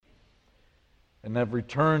and have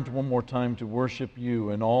returned one more time to worship you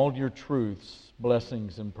in all your truths,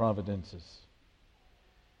 blessings, and providences.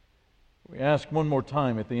 We ask one more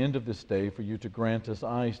time at the end of this day for you to grant us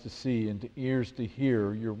eyes to see and ears to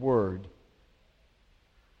hear your word.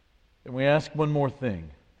 And we ask one more thing,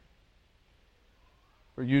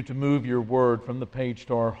 for you to move your word from the page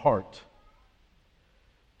to our heart,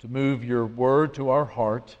 to move your word to our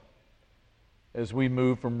heart as we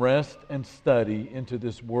move from rest and study into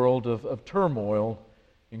this world of turmoil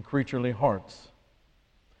in creaturely hearts.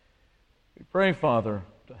 We pray, Father,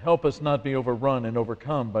 to help us not be overrun and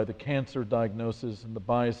overcome by the cancer diagnosis and the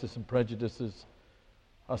biases and prejudices,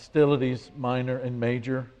 hostilities, minor and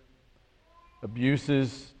major,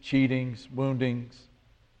 abuses, cheatings, woundings,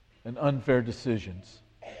 and unfair decisions.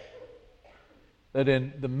 That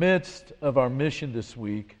in the midst of our mission this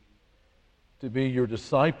week, to be your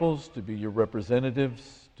disciples, to be your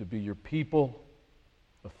representatives, to be your people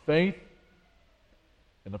of faith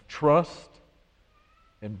and of trust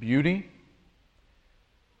and beauty,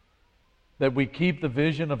 that we keep the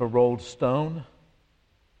vision of a rolled stone,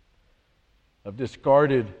 of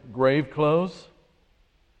discarded grave clothes,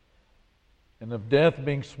 and of death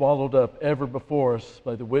being swallowed up ever before us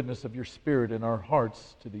by the witness of your Spirit in our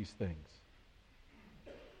hearts to these things.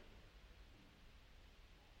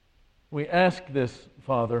 We ask this,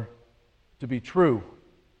 Father, to be true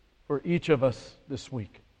for each of us this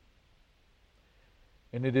week.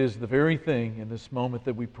 And it is the very thing in this moment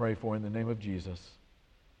that we pray for in the name of Jesus.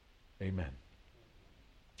 Amen.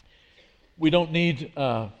 We don't need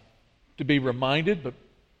to be reminded, but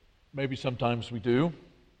maybe sometimes we do,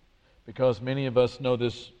 because many of us know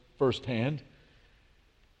this firsthand,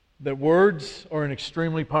 that words are an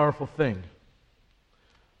extremely powerful thing.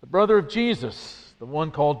 The brother of Jesus, the one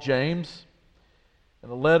called James, in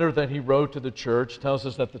a letter that he wrote to the church, tells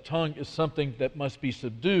us that the tongue is something that must be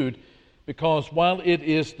subdued, because while it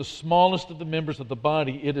is the smallest of the members of the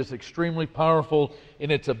body, it is extremely powerful in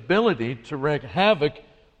its ability to wreak havoc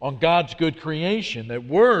on God's good creation. That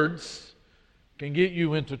words can get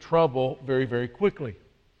you into trouble very, very quickly.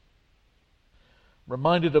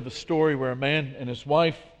 Reminded of a story where a man and his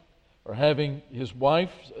wife are having his boss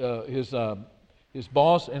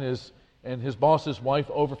and his boss's wife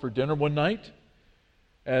over for dinner one night.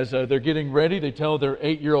 As they're getting ready, they tell their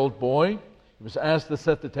 8-year-old boy, he was asked to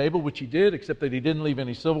set the table, which he did, except that he didn't leave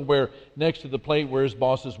any silverware next to the plate where his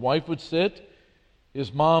boss's wife would sit.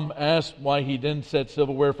 His mom asked why he didn't set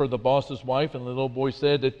silverware for the boss's wife, and the little boy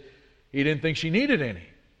said that he didn't think she needed any.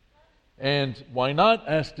 And why not?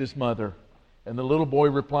 Asked his mother. And the little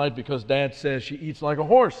boy replied, because Dad says she eats like a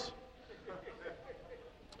horse.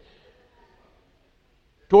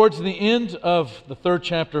 Towards the end of the 3rd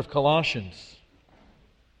chapter of Colossians,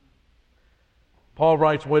 Paul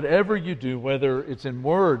writes, whatever you do, whether it's in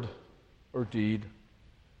word or deed,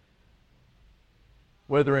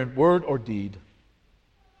 whether in word or deed,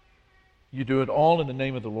 you do it all in the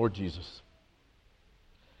name of the Lord Jesus.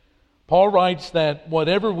 Paul writes that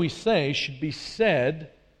whatever we say should be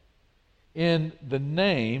said in the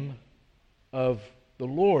name of the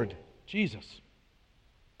Lord Jesus.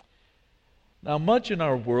 Now, much in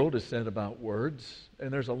our world is said about words,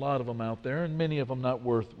 and there's a lot of them out there, and many of them not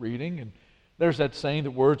worth reading. And there's that saying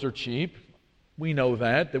that words are cheap. We know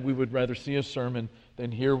that we would rather see a sermon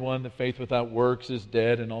than hear one, that faith without works is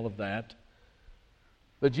dead, and all of that.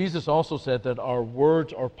 But Jesus also said that our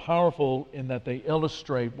words are powerful in that they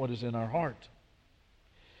illustrate what is in our heart.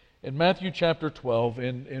 In Matthew chapter 12,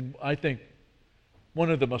 in I think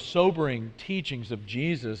one of the most sobering teachings of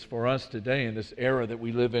Jesus for us today in this era that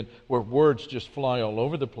we live in, where words just fly all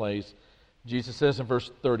over the place, Jesus says in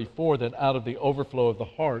verse 34 that out of the overflow of the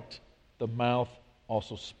heart, the mouth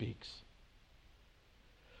also speaks.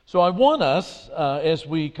 So I want us, as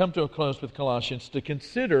we come to a close with Colossians, to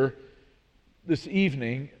consider this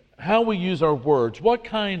evening how we use our words. What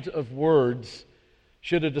kinds of words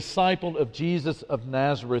should a disciple of Jesus of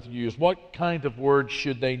Nazareth use? What kind of words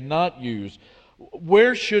should they not use?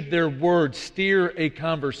 Where should their words steer a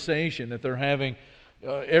conversation that they're having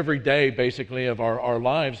every day, basically, of our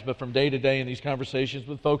lives, but from day to day in these conversations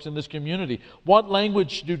with folks in this community? What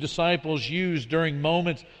language do disciples use during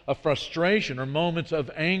moments of frustration or moments of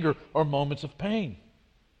anger or moments of pain?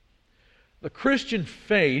 The Christian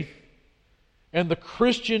faith and the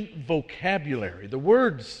Christian vocabulary, the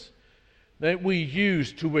words that we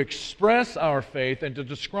use to express our faith and to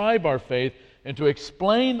describe our faith and to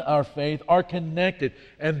explain our faith, are connected.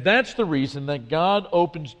 And that's the reason that God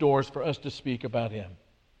opens doors for us to speak about Him.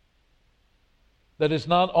 That is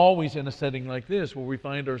not always in a setting like this, where we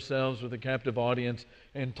find ourselves with a captive audience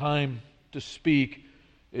and time to speak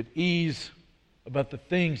at ease about the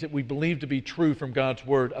things that we believe to be true from God's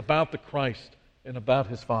Word about the Christ and about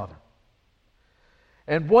His Father.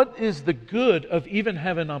 And what is the good of even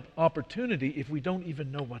having an opportunity if we don't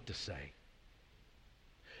even know what to say?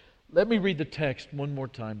 Let me read the text one more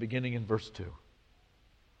time, beginning in verse 2.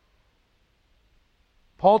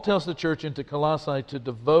 Paul tells the church into Colossae to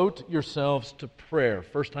devote yourselves to prayer.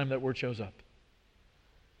 First time that word shows up.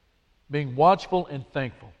 Being watchful and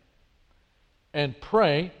thankful. And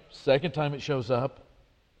pray, second time it shows up,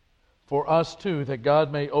 for us too, that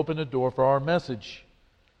God may open a door for our message,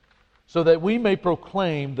 so that we may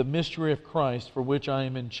proclaim the mystery of Christ, for which I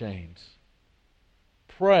am in chains.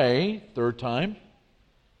 Pray, third time,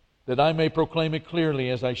 that I may proclaim it clearly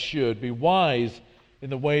as I should. Be wise in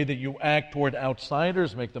the way that you act toward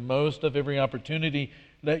outsiders. Make the most of every opportunity.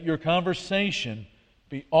 Let your conversation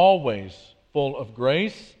be always full of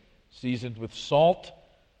grace, seasoned with salt,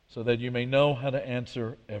 so that you may know how to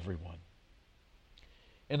answer everyone.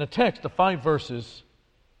 In a text of 5 verses,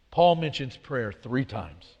 Paul mentions prayer 3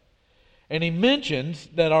 times. And he mentions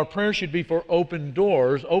that our prayer should be for open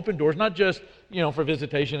doors, not just, for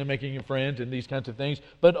visitation and making a friend and these kinds of things,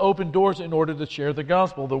 but open doors in order to share the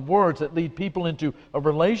gospel, the words that lead people into a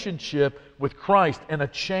relationship with Christ and a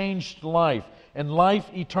changed life, and life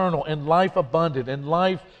eternal, and life abundant, and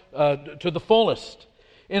life to the fullest.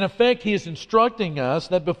 In effect, he is instructing us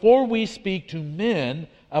that before we speak to men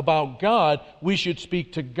about God, we should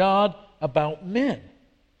speak to God about men.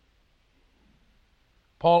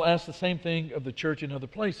 Paul asks the same thing of the church in other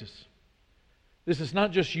places. This is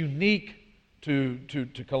not just unique to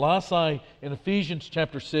Colossae. In Ephesians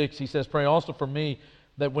chapter 6, he says, "Pray also for me,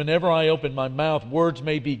 that whenever I open my mouth, words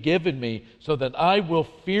may be given me, so that I will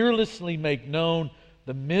fearlessly make known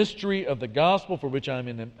the mystery of the gospel, for which I am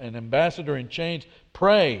an ambassador in chains.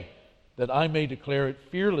 Pray that I may declare it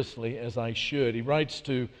fearlessly as I should." He writes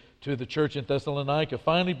to the church in Thessalonica,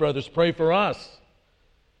 "Finally, brothers, pray for us,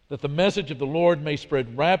 that the message of the Lord may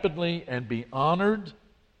spread rapidly and be honored,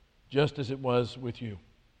 just as it was with you."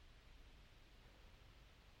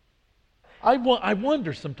 I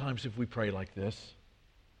wonder sometimes if we pray like this.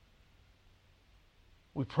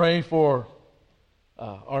 We pray for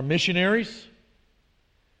our missionaries,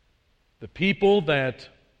 the people that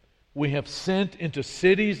we have sent into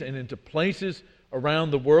cities and into places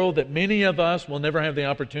around the world that many of us will never have the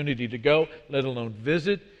opportunity to go, let alone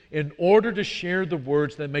visit, in order to share the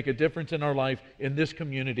words that make a difference in our life, in this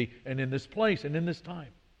community, and in this place, and in this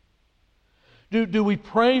time. Do we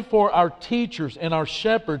pray for our teachers and our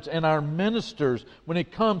shepherds and our ministers when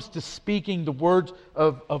it comes to speaking the words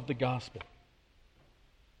of the gospel?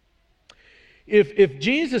 If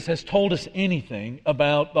Jesus has told us anything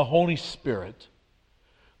about the Holy Spirit,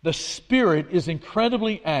 the Spirit is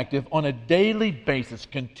incredibly active on a daily basis,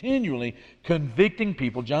 continually convicting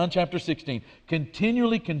people. John chapter 16,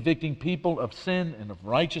 continually convicting people of sin and of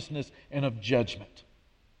righteousness and of judgment.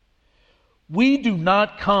 We do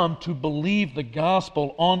not come to believe the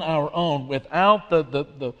gospel on our own without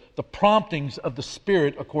the promptings of the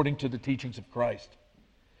Spirit according to the teachings of Christ.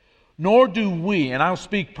 Nor do we, and I'll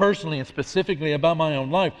speak personally and specifically about my own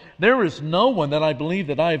life, there is no one that I believe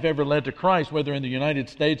that I have ever led to Christ, whether in the United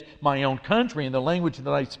States, my own country, in the language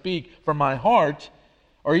that I speak from my heart,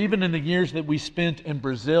 or even in the years that we spent in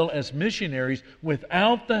Brazil as missionaries,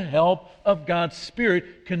 without the help of God's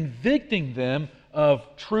Spirit convicting them of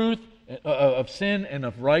truth, of sin, and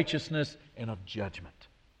of righteousness, and of judgment.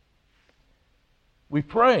 We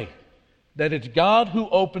pray that it's God who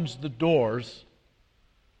opens the doors.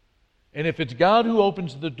 And if it's God who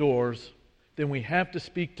opens the doors, then we have to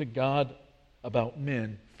speak to God about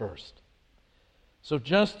men first. So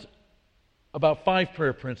just about 5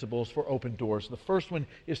 prayer principles for open doors. The first one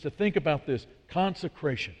is to think about this: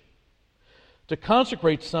 consecration. To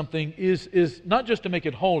consecrate something is not just to make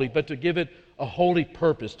it holy, but to give it a holy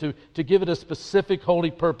purpose, to give it a specific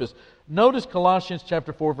holy purpose. Notice Colossians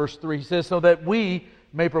chapter 4, verse 3. He says, "So that we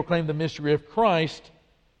may proclaim the mystery of Christ,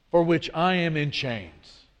 for which I am in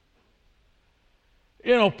chains."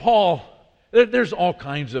 Paul, there's all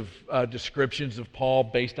kinds of descriptions of Paul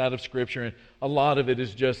based out of Scripture, and a lot of it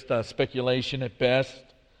is just speculation at best.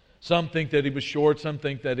 Some think that he was short, some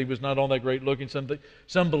think that he was not all that great looking,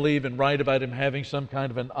 some believe and write about him having some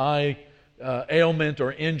kind of an eye ailment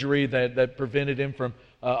or injury that prevented him from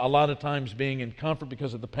a lot of times being in comfort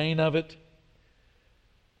because of the pain of it.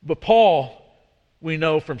 But Paul, we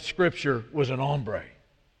know from Scripture, was an hombre.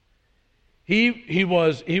 He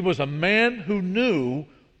was a man who knew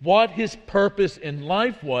what his purpose in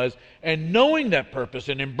life was, and knowing that purpose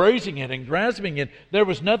and embracing it and grasping it, there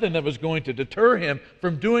was nothing that was going to deter him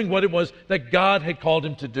from doing what it was that God had called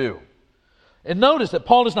him to do. And notice that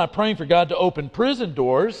Paul is not praying for God to open prison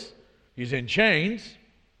doors. He's in chains.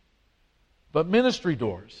 But ministry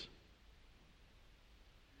doors.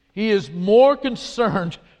 He is more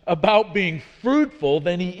concerned about being fruitful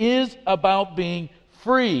than he is about being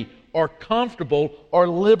free or comfortable or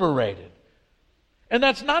liberated. And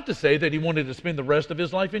that's not to say that he wanted to spend the rest of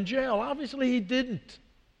his life in jail. Obviously he didn't.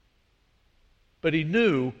 But he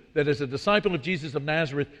knew that as a disciple of Jesus of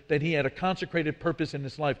Nazareth, that he had a consecrated purpose in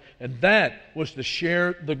his life, and that was to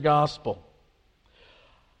share the gospel.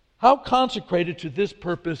 How consecrated to this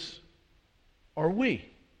purpose are we?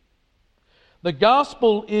 The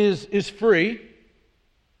gospel is free,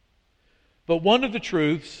 but one of the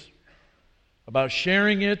truths about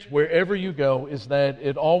sharing it wherever you go is that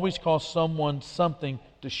it always costs someone something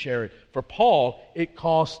to share it. For Paul, it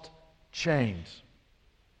cost chains.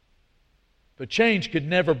 But chains could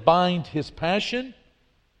never bind his passion.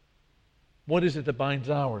 What is it that binds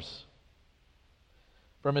ours?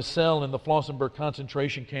 From his cell in the Flossenburg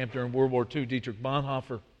concentration camp during World War II, Dietrich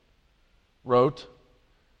Bonhoeffer wrote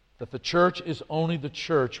that the church is only the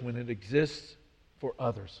church when it exists for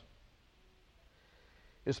others.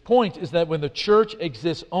 His point is that when the church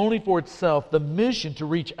exists only for itself, the mission to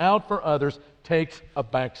reach out for others takes a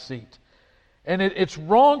back seat. And it's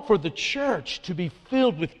wrong for the church to be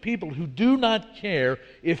filled with people who do not care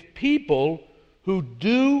if people who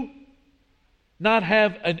do not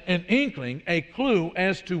have an inkling, a clue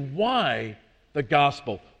as to why the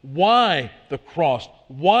gospel, why the cross,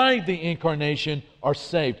 why the incarnation are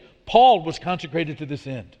saved. Paul was consecrated to this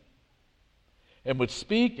end and would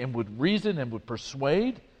speak and would reason and would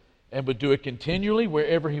persuade and would do it continually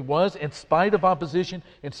wherever he was, in spite of opposition,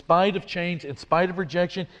 in spite of chains, in spite of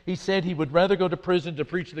rejection. He said he would rather go to prison to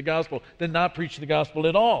preach the gospel than not preach the gospel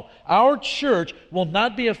at all. Our church will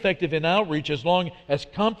not be effective in outreach as long as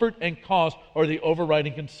comfort and cost are the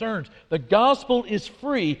overriding concerns. The gospel is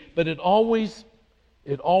free, but it always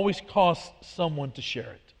costs someone to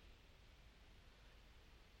share it.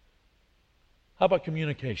 How about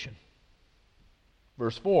communication?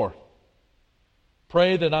 Verse 4.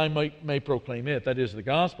 Pray that I may proclaim it. That is the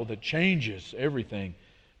gospel that changes everything.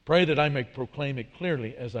 Pray that I may proclaim it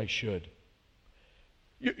clearly as I should.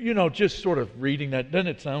 You know, just sort of reading that, doesn't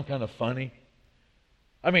it sound kind of funny?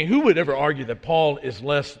 I mean, who would ever argue that Paul is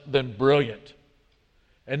less than brilliant?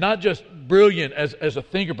 And not just brilliant as a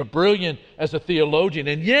thinker, but brilliant as a theologian.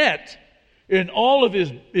 And yet, in all of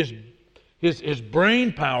his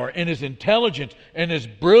brain power and his intelligence and his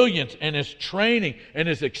brilliance and his training and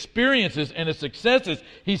his experiences and his successes,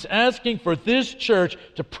 he's asking for this church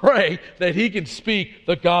to pray that he can speak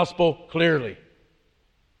the gospel clearly.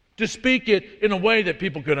 To speak it in a way that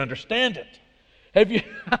people could understand it. Have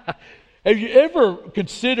you ever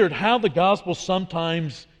considered how the gospel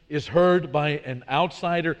sometimes is heard by an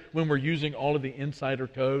outsider when we're using all of the insider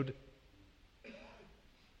code?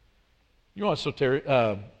 You know what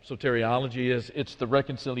soteriology is? It's the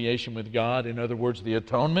reconciliation with God, in other words, the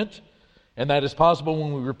atonement. And that is possible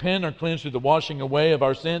when we repent or cleanse through the washing away of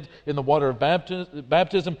our sins in the water of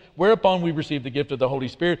baptism, whereupon we receive the gift of the Holy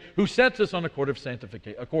Spirit, who sets us on a course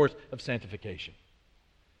of sanctification.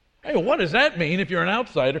 Hey, what does that mean if you're an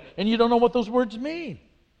outsider and you don't know what those words mean?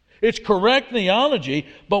 It's correct theology,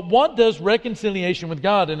 but what does reconciliation with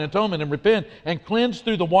God and atonement and repent and cleanse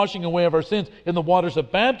through the washing away of our sins in the waters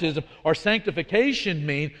of baptism or sanctification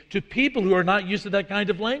mean to people who are not used to that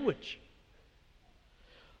kind of language?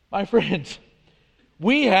 My friends,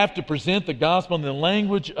 we have to present the gospel in the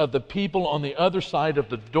language of the people on the other side of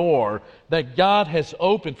the door that God has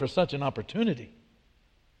opened for such an opportunity.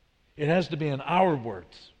 It has to be in our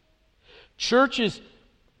words. Churches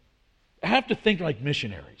have to think like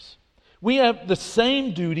missionaries. We have the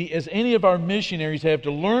same duty as any of our missionaries have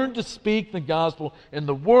to learn to speak the gospel in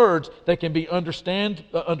the words that can be understood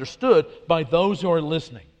by those who are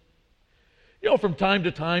listening. You know, from time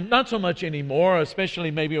to time, not so much anymore,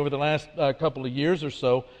 especially maybe over the last couple of years or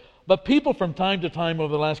so, but people from time to time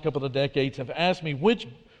over the last couple of decades have asked me what's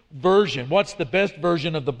the best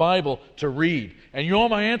version of the Bible to read? And you know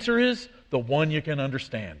what my answer is? The one you can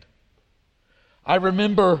understand. I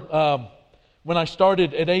remember when I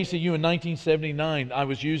started at ACU in 1979, I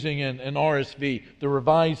was using an RSV, the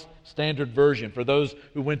Revised Standard Version. For those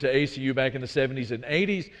who went to ACU back in the 70s and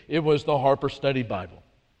 80s, it was the Harper Study Bible.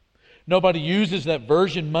 Nobody uses that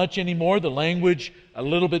version much anymore. The language a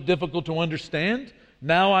little bit difficult to understand.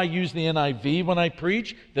 Now I use the NIV when I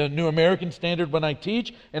preach, the New American Standard when I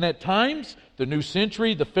teach, and at times the New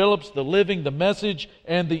Century, the Phillips, the Living, the Message,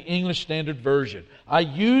 and the English Standard Version. I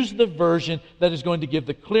use the version that is going to give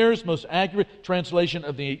the clearest, most accurate translation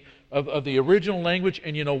of the original language,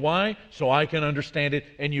 and you know why? So I can understand it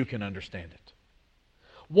and you can understand it.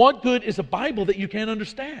 What good is a Bible that you can't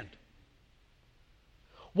understand?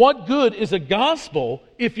 What good is a gospel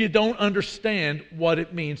if you don't understand what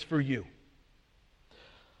it means for you?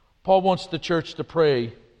 Paul wants the church to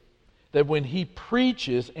pray that when he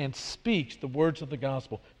preaches and speaks the words of the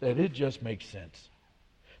gospel, that it just makes sense.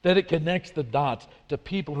 That it connects the dots to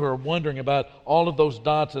people who are wondering about all of those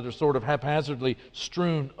dots that are sort of haphazardly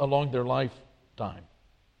strewn along their lifetime.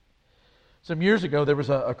 Some years ago, there was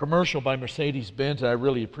a commercial by Mercedes-Benz that I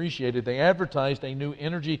really appreciated. They advertised a new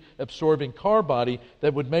energy-absorbing car body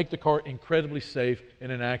that would make the car incredibly safe in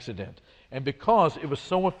an accident. And because it was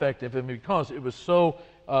so effective, and because it was so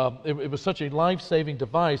it was such a life-saving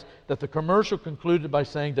device, that the commercial concluded by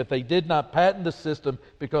saying that they did not patent the system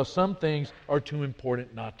because some things are too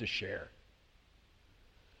important not to share.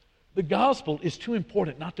 The gospel is too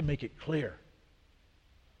important not to make it clear.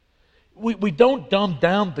 We don't dumb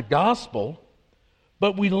down the gospel,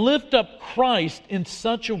 but we lift up Christ in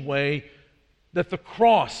such a way that the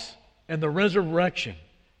cross and the resurrection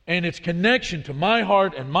and its connection to my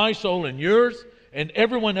heart and my soul and yours and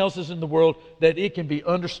everyone else's in the world, that it can be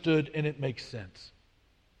understood and it makes sense.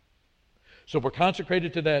 So we're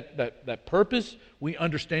consecrated to that purpose. We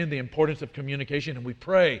understand the importance of communication, and we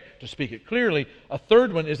pray to speak it clearly. A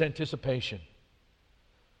third one is anticipation.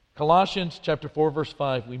 Colossians chapter 4, verse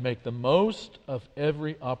 5, we make the most of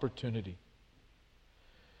every opportunity.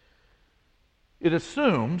 It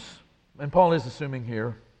assumes, and Paul is assuming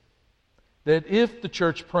here, that if the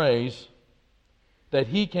church prays, that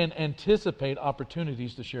he can anticipate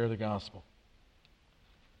opportunities to share the gospel.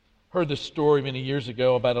 Heard this story many years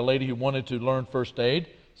ago about a lady who wanted to learn first aid,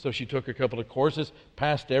 so she took a couple of courses,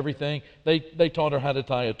 passed everything. They taught her how to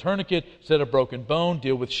tie a tourniquet, set a broken bone,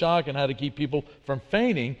 deal with shock, and how to keep people from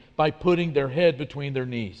fainting by putting their head between their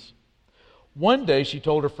knees. One day she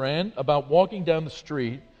told her friend about walking down the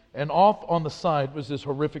street, and off on the side was this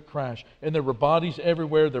horrific crash. And there were bodies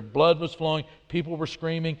everywhere. Their blood was flowing. People were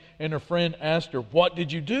screaming. And her friend asked her, "What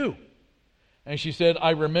did you do?" And she said, "I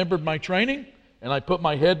remembered my training, and I put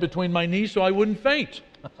my head between my knees so I wouldn't faint."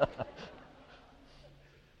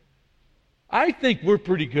 I think we're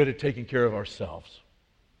pretty good at taking care of ourselves.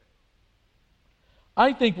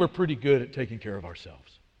 I think we're pretty good at taking care of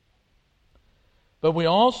ourselves. But we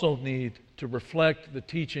also need to reflect the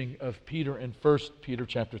teaching of Peter in 1 Peter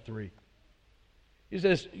chapter 3. He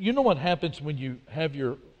says, you know what happens when you have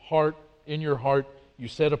your heart, in your heart, you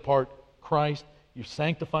set apart Christ, you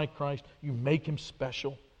sanctify Christ, you make Him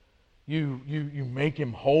special, you make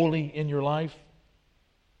Him holy in your life?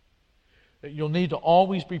 That you'll need to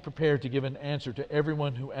always be prepared to give an answer to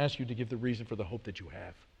everyone who asks you to give the reason for the hope that you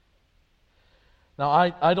have. Now,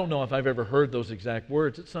 I don't know if I've ever heard those exact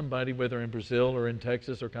words that somebody, whether in Brazil or in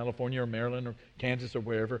Texas or California or Maryland or Kansas or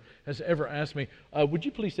wherever, has ever asked me, would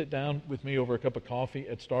you please sit down with me over a cup of coffee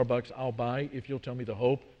at Starbucks? I'll buy if you'll tell me the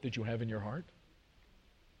hope that you have in your heart.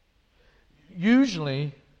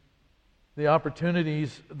 Usually, the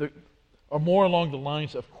opportunities are more along the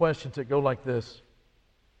lines of questions that go like this.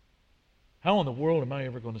 How in the world am I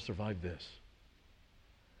ever going to survive this?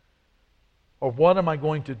 Or what am I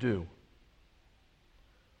going to do?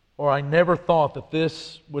 Or I never thought that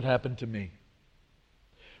this would happen to me.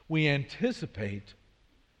 We anticipate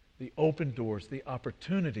the open doors, the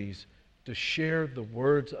opportunities to share the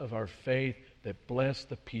words of our faith that bless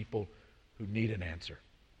the people who need an answer.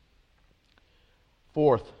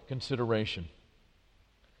 Fourth consideration.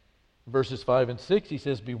 Verses 5 and 6, he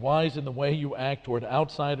says, be wise in the way you act toward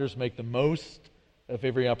outsiders. Make the most of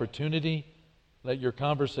every opportunity. Let your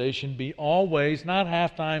conversation be always, not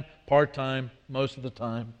half-time, part-time, most of the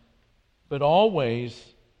time, but always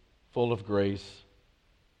full of grace,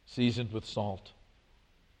 seasoned with salt.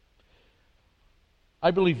 I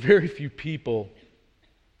believe very few people,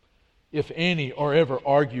 if any, are ever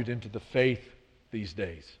argued into the faith these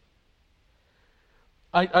days.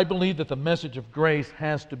 I believe that the message of grace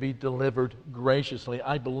has to be delivered graciously.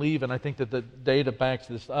 I believe, and I think that the data backs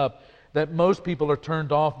this up, that most people are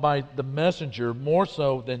turned off by the messenger more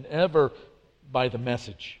so than ever by the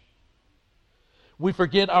message. We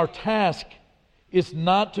forget our task is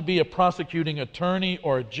not to be a prosecuting attorney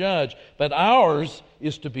or a judge, but ours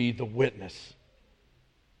is to be the witness.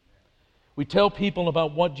 We tell people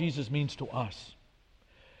about what Jesus means to us.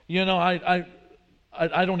 You know,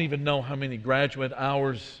 I don't even know how many graduate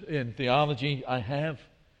hours in theology I have.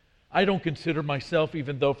 I don't consider myself,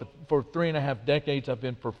 even though for 3.5 decades I've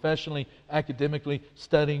been professionally, academically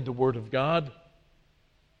studying the Word of God,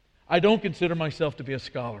 I don't consider myself to be a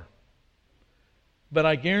scholar. But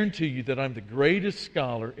I guarantee you that I'm the greatest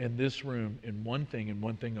scholar in this room in one thing and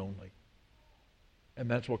one thing only. And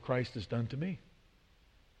that's what Christ has done to me.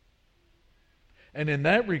 And in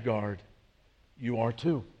that regard, you are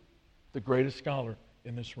too the greatest scholar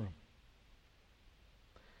in this room.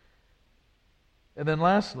 And then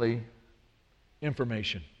lastly,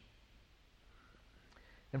 information.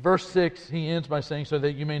 In verse 6, he ends by saying, so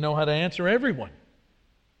that you may know how to answer everyone.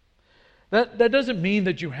 That doesn't mean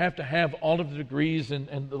that you have to have all of the degrees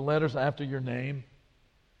and the letters after your name.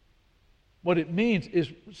 What it means is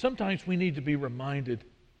sometimes we need to be reminded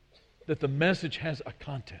that the message has a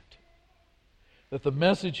content. That the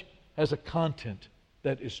message has a content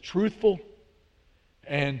that is truthful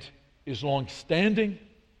and is long-standing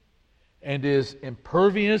and is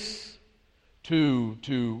impervious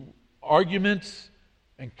to arguments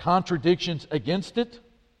and contradictions against it.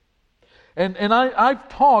 And I've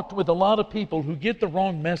talked with a lot of people who get the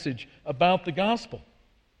wrong message about the gospel.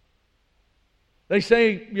 They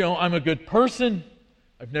say, I'm a good person.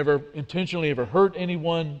 I've never intentionally ever hurt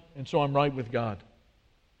anyone, and so I'm right with God.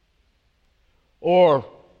 Or,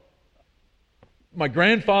 my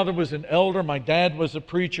grandfather was an elder, my dad was a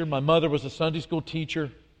preacher, my mother was a Sunday school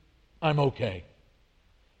teacher. I'm okay.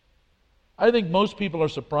 I think most people are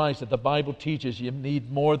surprised that the Bible teaches you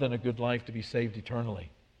need more than a good life to be saved eternally.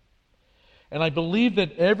 And I believe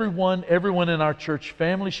that everyone in our church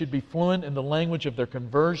family should be fluent in the language of their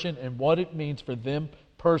conversion and what it means for them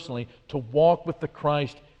personally to walk with the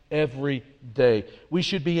Christ every day. We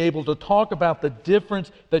should be able to talk about the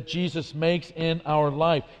difference that Jesus makes in our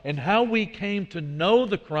life and how we came to know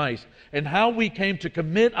the Christ and how we came to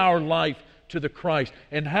commit our life to the Christ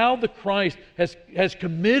and how the Christ has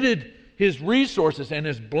committed His resources and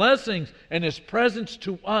His blessings and His presence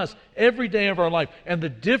to us every day of our life and the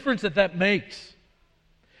difference that makes.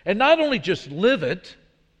 And not only just live it,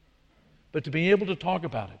 but to be able to talk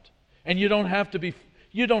about it. And you don't have to be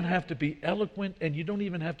eloquent, and you don't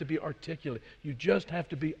even have to be articulate. You just have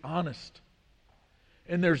to be honest.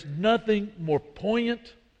 And there's nothing more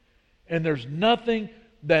poignant, and there's nothing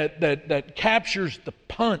that captures the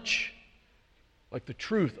punch like the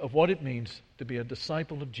truth of what it means to be a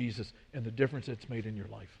disciple of Jesus and the difference it's made in your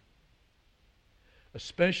life.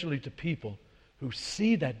 Especially to people who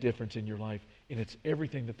see that difference in your life, and it's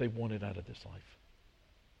everything that they wanted out of this life.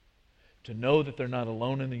 To know that they're not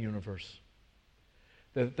alone in the universe.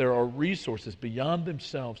 That there are resources beyond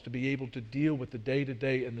themselves to be able to deal with the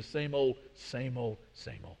day-to-day and the same old.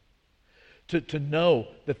 To know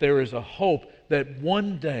that there is a hope that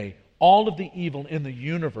one day all of the evil in the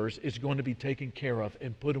universe is going to be taken care of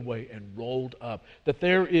and put away and rolled up. That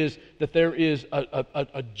there is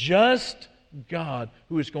a just God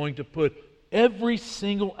who is going to put every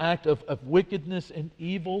single act of wickedness and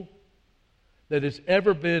evil that has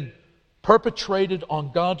ever been perpetrated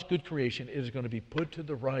on God's good creation is going to be put to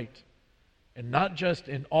the right. And not just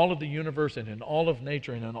in all of the universe and in all of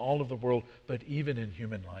nature and in all of the world, but even in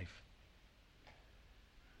human life.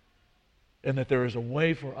 And that there is a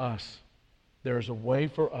way for us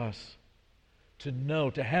to know,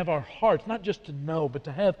 to have our hearts, not just to know, but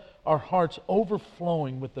to have our hearts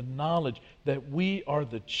overflowing with the knowledge that we are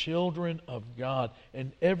the children of God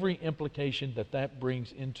and every implication that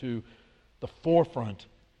brings into the forefront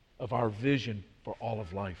of our vision for all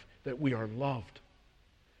of life. That we are loved,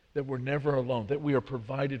 that we're never alone, that we are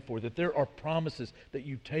provided for, that there are promises that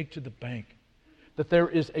you take to the bank, that there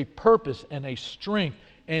is a purpose and a strength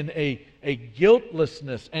and a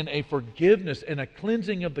guiltlessness and a forgiveness and a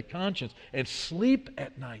cleansing of the conscience and sleep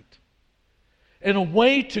at night. And a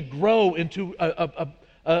way to grow into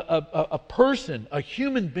a person, a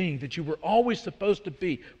human being that you were always supposed to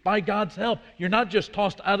be by God's help. You're not just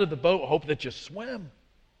tossed out of the boat, hope that you swim.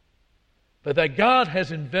 But that God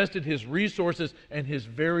has invested His resources and His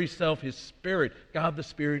very self, His Spirit, God the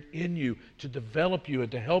Spirit, in you to develop you and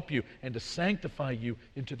to help you and to sanctify you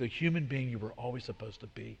into the human being you were always supposed to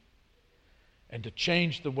be. And to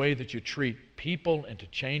change the way that you treat people and to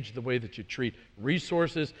change the way that you treat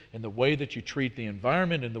resources and the way that you treat the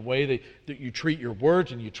environment and the way that you treat your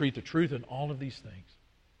words and you treat the truth and all of these things.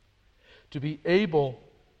 To be able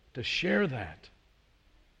to share that.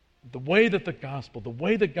 The way that the gospel, the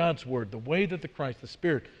way that God's Word, the way that the Christ, the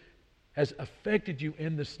Spirit, has affected you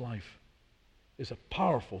in this life is a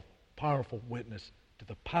powerful, powerful witness to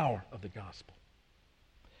the power of the gospel.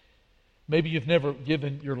 Maybe you've never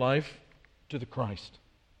given your life to the Christ.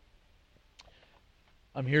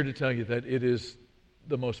 I'm here to tell you that it is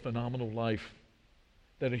the most phenomenal life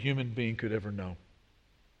that a human being could ever know.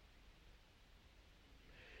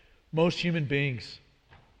 Most human beings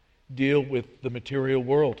deal with the material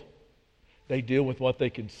world. They deal with what they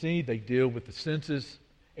can see. They deal with the senses.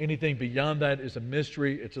 Anything beyond that is a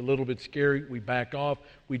mystery. It's a little bit scary. We back off.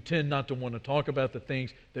 We tend not to want to talk about the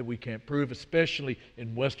things that we can't prove, especially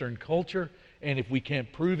in Western culture. and if we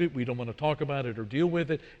can't prove it, we don't want to talk about it or deal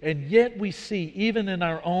with it. And yet we see, even in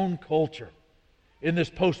our own culture, in this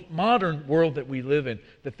postmodern world that we live in,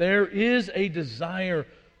 that there is a desire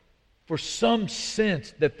for some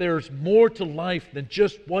sense that there's more to life than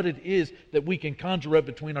just what it is that we can conjure up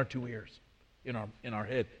between our two ears, in our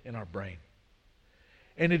head, in our brain.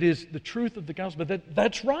 And it is the truth of the gospel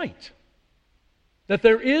that's right. That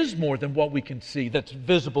there is more than what we can see that's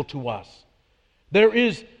visible to us. There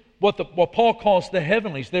is what Paul calls the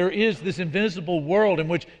heavenlies. There is this invisible world in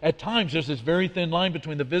which at times there's this very thin line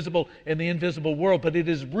between the visible and the invisible world. But it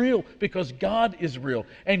is real because God is real.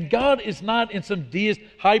 And God is not in some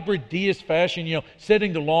hybrid deist fashion,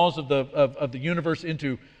 setting the laws of the universe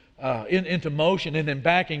into motion and then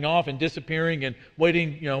backing off and disappearing and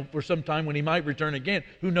waiting, for some time when He might return again.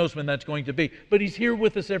 Who knows when that's going to be? But He's here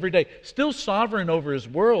with us every day, still sovereign over His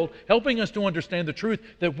world, helping us to understand the truth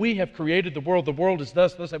that we have created the world. The world is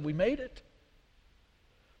thus have we made it.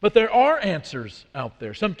 But there are answers out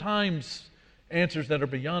there, sometimes answers that are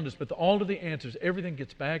beyond us, but all of the answers, everything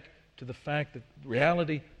gets back to the fact that the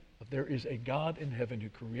reality of there is a God in heaven who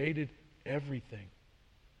created everything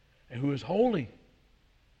and who is holy,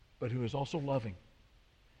 but who is also loving.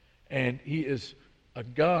 And He is a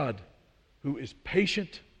God who is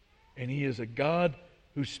patient, and He is a God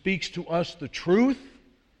who speaks to us the truth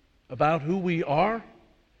about who we are,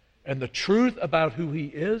 and the truth about who He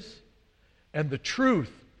is, and the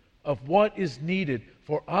truth of what is needed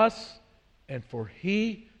for us and for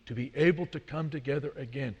He to be able to come together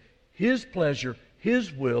again. His pleasure,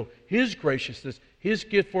 His will, His graciousness, His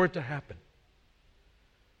gift for it to happen.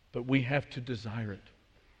 But we have to desire it.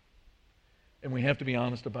 And we have to be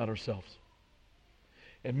honest about ourselves.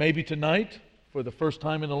 And maybe tonight, for the first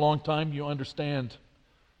time in a long time, you understand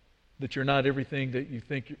that you're not everything that you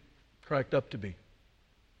think you're cracked up to be.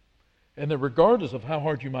 And that regardless of how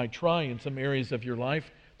hard you might try in some areas of your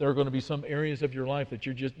life, there are going to be some areas of your life that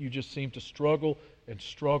you just seem to struggle and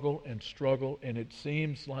struggle and struggle, and it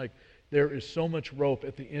seems like there is so much rope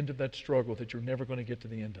at the end of that struggle that you're never going to get to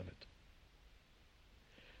the end of it.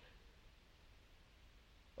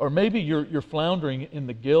 Or maybe you're floundering in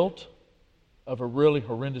the guilt of a really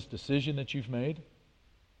horrendous decision that you've made.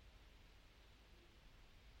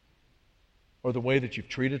 Or the way that you've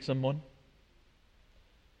treated someone.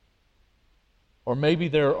 Or maybe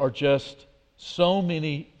there are just so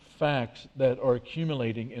many facts that are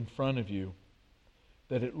accumulating in front of you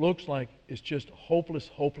that it looks like it's just hopeless,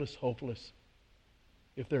 hopeless, hopeless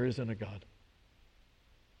if there isn't a God.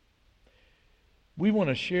 We want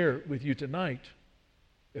to share with you tonight,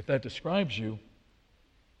 if that describes you,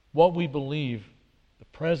 what we believe the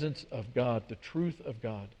presence of God, the truth of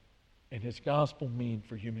God, and His gospel mean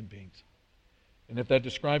for human beings. And if that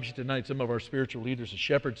describes you tonight, some of our spiritual leaders, the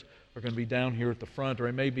shepherds, are going to be down here at the front, or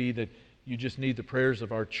it may be that you just need the prayers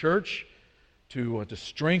of our church to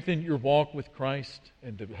strengthen your walk with Christ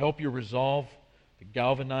and to help your resolve, to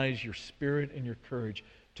galvanize your spirit and your courage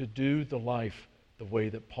to do the life the way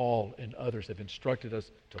that Paul and others have instructed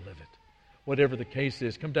us to live it. Whatever the case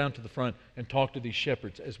is, come down to the front and talk to these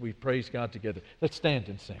shepherds as we praise God together. Let's stand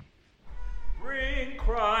and sing. Bring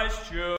Christ,